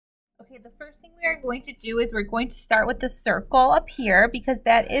Okay, the first thing we are going to do is we're going to start with the circle up here because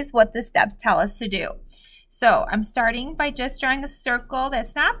that is what the steps tell us to do. So I'm starting by just drawing a circle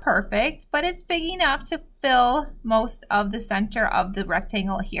that's not perfect, but it's big enough to fill most of the center of the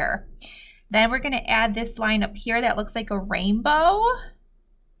rectangle here. Then we're going to add this line up here that looks like a rainbow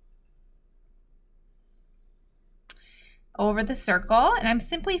over the circle, and I'm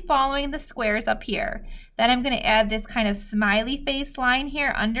simply following the squares up here. Then I'm going to add this kind of smiley face line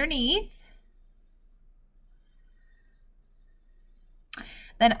here underneath.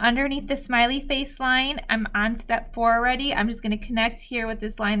 Then underneath the smiley face line, I'm on step 4 already. I'm just going to connect here with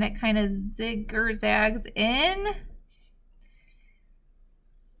this line that kind of zig-zags in.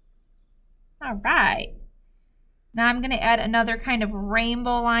 All right. Now I'm going to add another kind of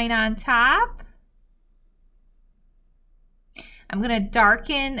rainbow line on top. I'm going to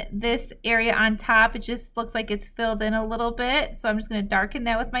darken this area on top. It just looks like it's filled in a little bit. So I'm just going to darken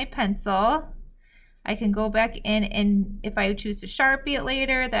that with my pencil. I can go back in, and if I choose to Sharpie it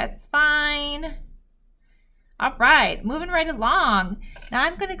later, that's fine. All right, moving right along. Now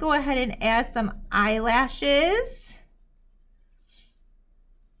I'm going to go ahead and add some eyelashes.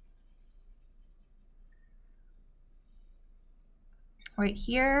 Right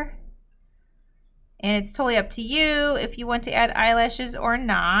here. And it's totally up to you if you want to add eyelashes or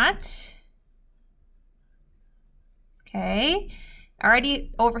not. Okay.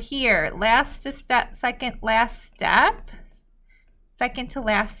 Already over here, second to last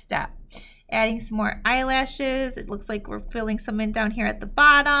step. Adding some more eyelashes. It looks like we're filling some in down here at the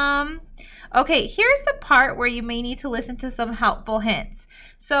bottom. Okay, here's the part where you may need to listen to some helpful hints.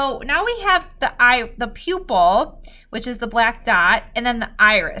 So now we have the pupil, which is the black dot, and then the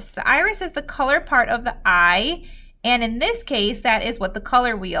iris. The iris is the color part of the eye, and in this case, that is what the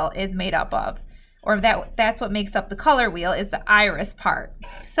color wheel is made up of. Or that's what makes up the color wheel, is the iris part.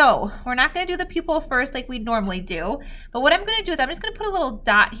 So we're not going to do the pupil first like we normally do, but what I'm going to do is I'm just going to put a little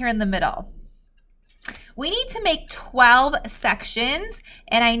dot here in the middle. We need to make 12 sections,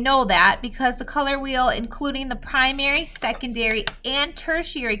 and I know that because the color wheel, including the primary, secondary, and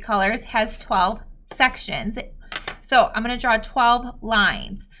tertiary colors, has 12 sections. So I'm going to draw 12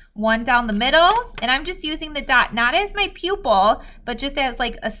 lines, one down the middle, and I'm just using the dot not as my pupil, but just as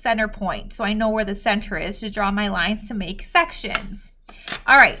like a center point, so I know where the center is to draw my lines to make sections.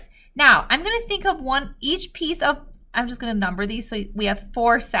 All right, now I'm going to think of each piece of, I'm just going to number these so we have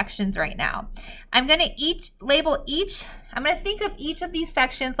 4 sections right now. I'm going to I'm going to think of each of these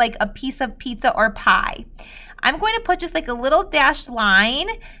sections like a piece of pizza or pie. I'm going to put just like a little dashed line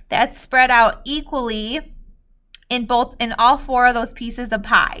that's spread out equally in all 4 of those pieces of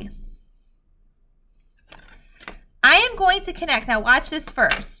pie. I am going to connect, now watch this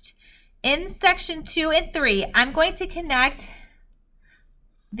first. In section 2 and 3, I'm going to connect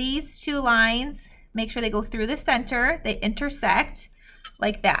these 2 lines. Make sure they go through the center, they intersect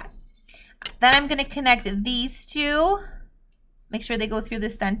like that. Then I'm going to connect these 2, make sure they go through the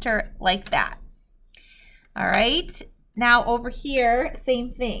center like that. All right, now over here,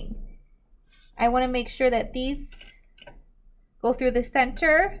 same thing. I want to make sure that these go through the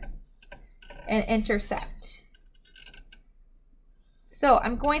center and intersect. So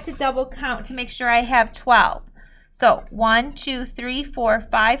I'm going to double count to make sure I have 12. So 1, 2, 3, 4,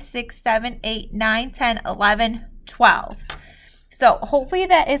 5, 6, 7, 8, 9, 10, 11, 12. So hopefully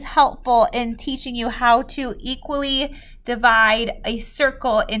that is helpful in teaching you how to equally divide a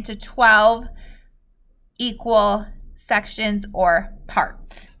circle into 12 equal sections or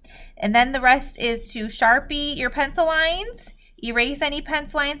parts. And then the rest is to Sharpie your pencil lines, erase any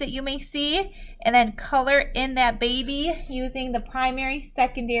pencil lines that you may see, and then color in that baby using the primary,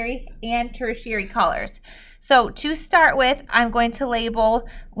 secondary, and tertiary colors. So to start with, I'm going to label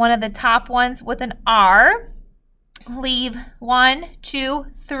one of the top ones with an R. Leave 1, 2,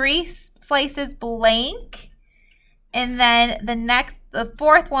 3 slices blank. And then the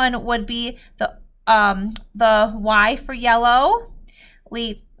fourth one would be the Y for yellow.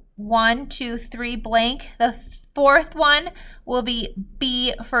 Leave 1, 2, 3 blank. The fourth one will be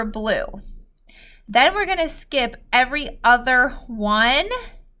B for blue. Then we're going to skip every other one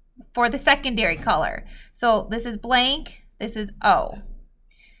for the secondary color. So this is blank, this is O.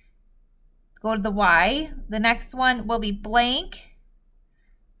 Go to the Y. The next one will be blank.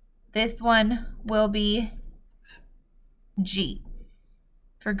 This one will be G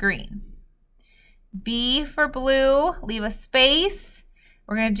for green. B for blue, leave a space.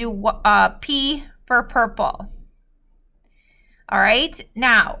 We're going to do P for purple. All right,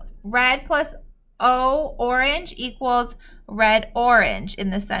 now red plus O orange equals red orange in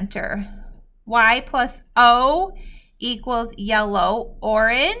the center. Y plus O equals yellow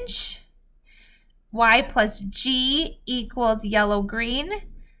orange. Y plus G equals yellow, green.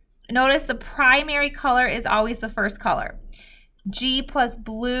 Notice the primary color is always the first color. G plus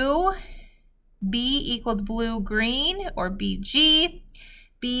blue, B equals blue, green, or BG.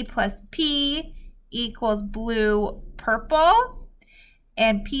 B plus P equals blue, purple.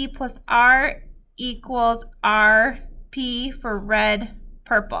 And P plus R equals RP for red,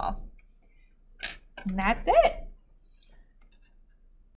 purple. And that's it.